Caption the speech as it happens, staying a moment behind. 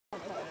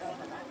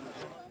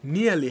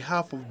Nearly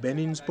half of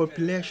Benin's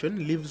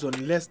population lives on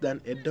less than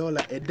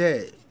 $1 a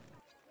day.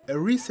 A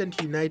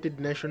recent United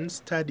Nations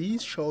study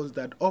shows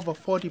that over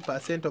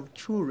 40% of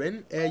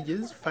children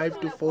ages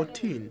 5 to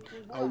 14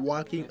 are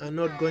working and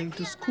not going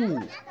to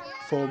school.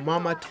 For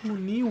Mama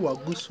Tuni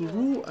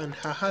Wagusuru and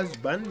her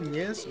husband,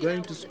 yes,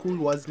 going to school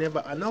was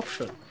never an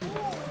option.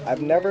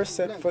 I've never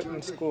set foot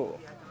in school.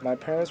 My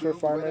parents were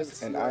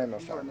farmers and I am a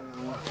farmer.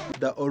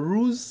 The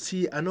Orus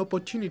see an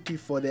opportunity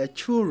for their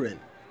children.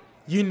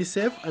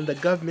 UNICEF and the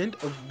government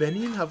of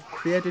Benin have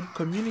created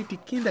community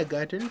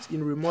kindergartens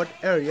in remote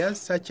areas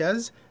such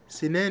as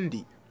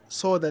Sinendi,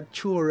 so that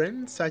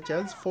children such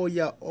as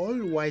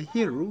 4-year-old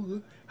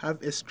Waihiru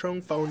have a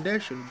strong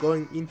foundation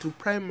going into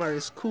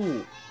primary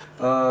school.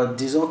 With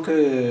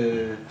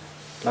the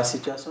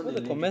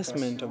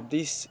commencement of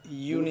this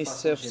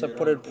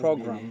UNICEF-supported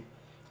program,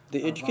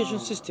 the education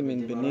system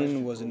in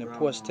Benin was in a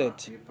poor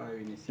state.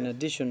 In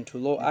addition to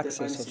low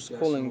access of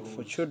schooling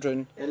for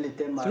children,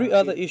 3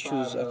 other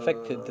issues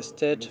affected the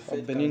state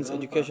of Benin's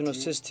educational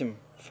system.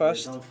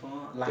 First,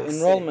 the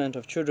enrollment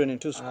of children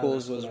into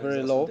schools was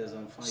very low.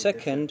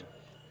 Second,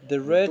 the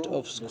rate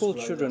of school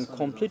children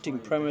completing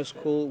primary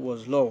school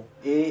was low.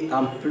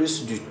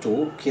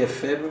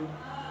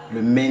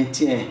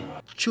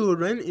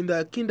 Children in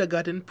the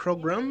kindergarten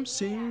program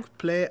sing,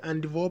 play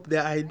and develop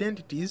their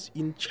identities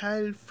in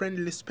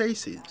child-friendly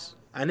spaces.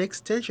 An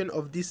extension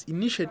of this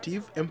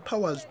initiative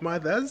empowers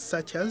mothers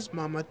such as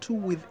Mama Tu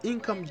with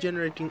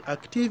income-generating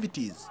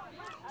activities,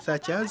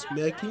 such as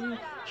making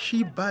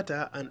sheep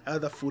butter and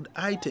other food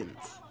items.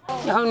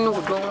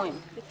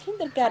 The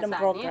kindergarten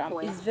program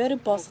is very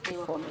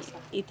positive for me.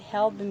 It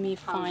helped me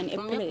find a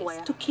place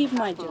to keep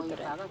my children,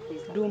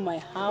 do my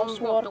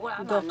housework,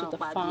 go to the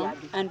farm,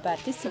 and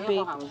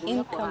participate in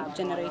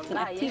income-generating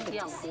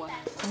activities.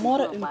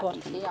 More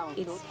importantly,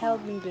 it's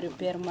helping me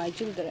prepare my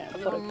children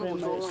for a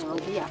primary school.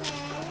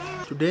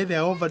 Today, there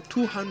are over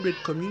 200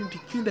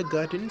 community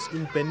kindergartens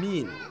in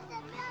Benin.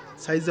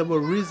 Sizable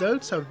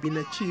results have been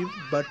achieved,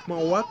 but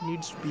more work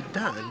needs to be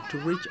done to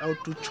reach out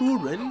to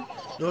children,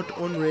 not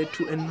only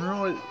to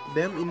enroll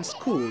them in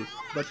school,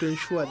 but to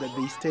ensure that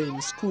they stay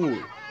in school.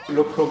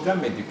 The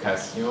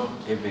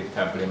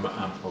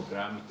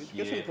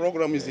education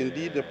program is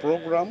indeed a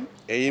program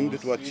aimed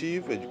to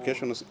achieve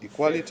educational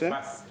equality,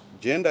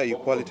 gender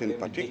equality in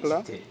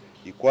particular,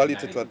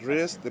 equality to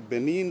address the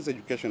Benin's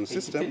education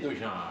system,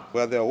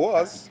 where there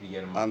was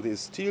and there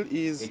still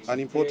is an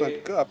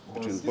important gap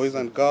between boys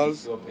and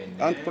girls,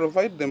 and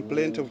provide them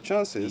plenty of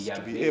chances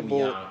to be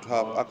able to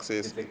have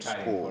access to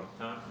school.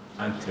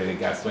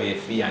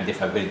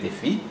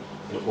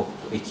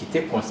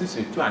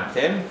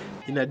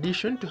 In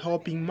addition to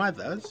helping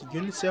mothers,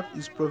 UNICEF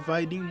is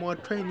providing more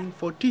training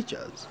for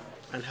teachers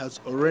and has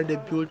already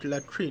built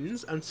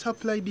latrines and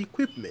supplied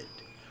equipment,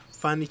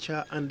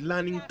 furniture and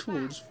learning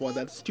tools for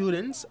the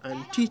students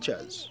and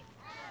teachers.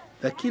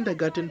 The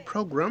kindergarten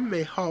program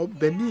may help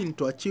Benin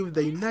to achieve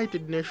the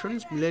United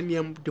Nations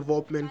Millennium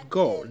Development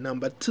Goal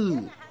number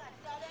 2,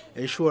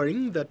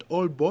 ensuring that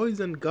all boys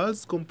and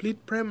girls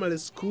complete primary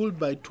school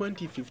by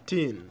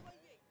 2015.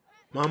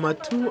 Mama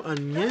Tu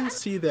and Nyen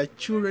see their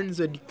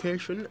children's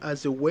education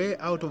as a way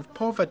out of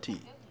poverty.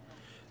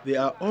 They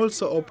are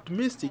also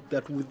optimistic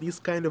that with this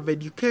kind of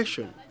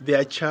education,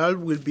 their child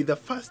will be the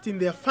first in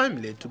their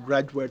family to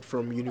graduate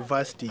from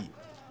university.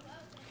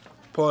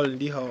 Paul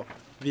Ndiho,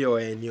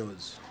 VOA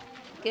News.